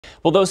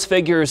Well, those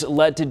figures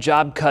led to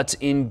job cuts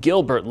in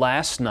Gilbert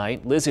last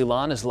night. Liz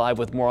Elon is live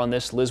with more on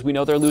this. Liz, we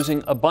know they're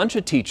losing a bunch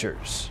of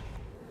teachers.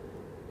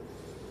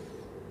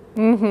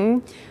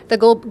 The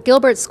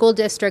Gilbert School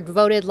District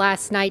voted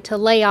last night to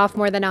lay off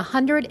more than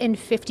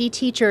 150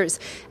 teachers.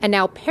 And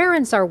now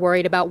parents are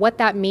worried about what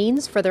that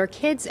means for their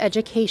kids'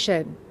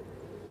 education.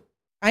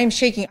 I am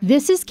shaking.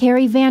 This is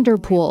Carrie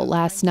Vanderpool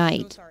last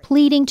night,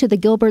 pleading to the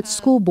Gilbert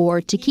School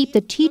Board to keep the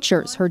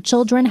teachers her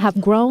children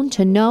have grown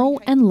to know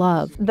and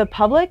love. The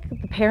public,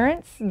 the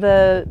parents,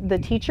 the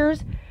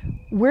teachers,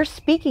 we're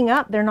speaking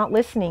up. They're not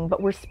listening, but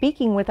we're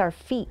speaking with our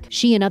feet.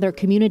 She and other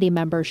community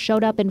members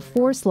showed up in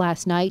force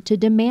last night to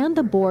demand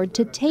the board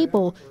to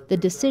table the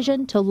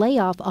decision to lay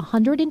off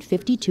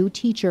 152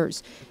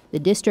 teachers. The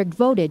district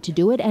voted to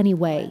do it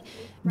anyway.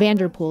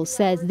 Vanderpool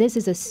says this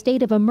is a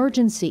state of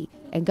emergency,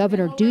 and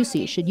Governor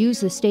Ducey should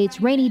use the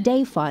state's rainy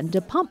day fund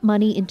to pump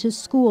money into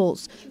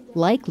schools,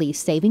 likely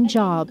saving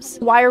jobs.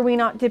 Why are we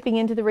not dipping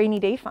into the rainy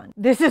day fund?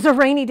 This is a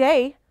rainy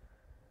day.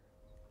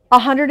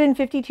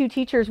 152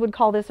 teachers would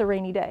call this a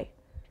rainy day.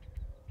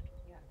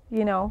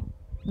 You know,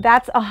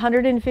 that's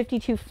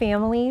 152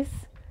 families.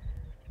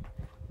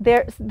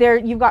 There,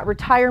 you've got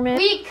retirement.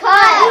 We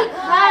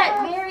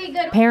cut. Very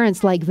good.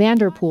 Parents like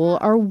Vanderpool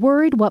are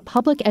worried what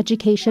public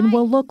education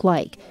will look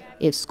like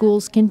if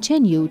schools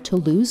continue to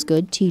lose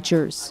good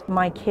teachers.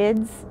 My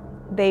kids,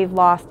 they've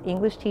lost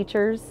English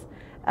teachers.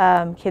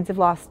 Kids have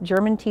lost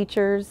German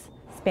teachers,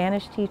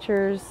 Spanish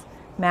teachers,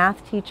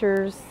 math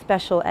teachers,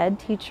 special ed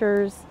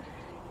teachers.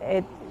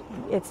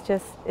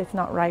 It's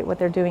not right what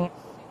they're doing.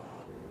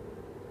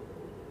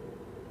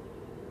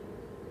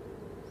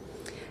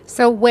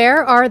 So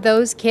where are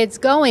those kids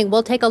going?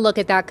 We'll take a look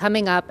at that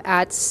coming up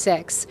at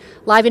 6.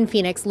 Live in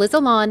Phoenix, Liz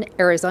Elon,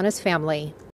 Arizona's Family.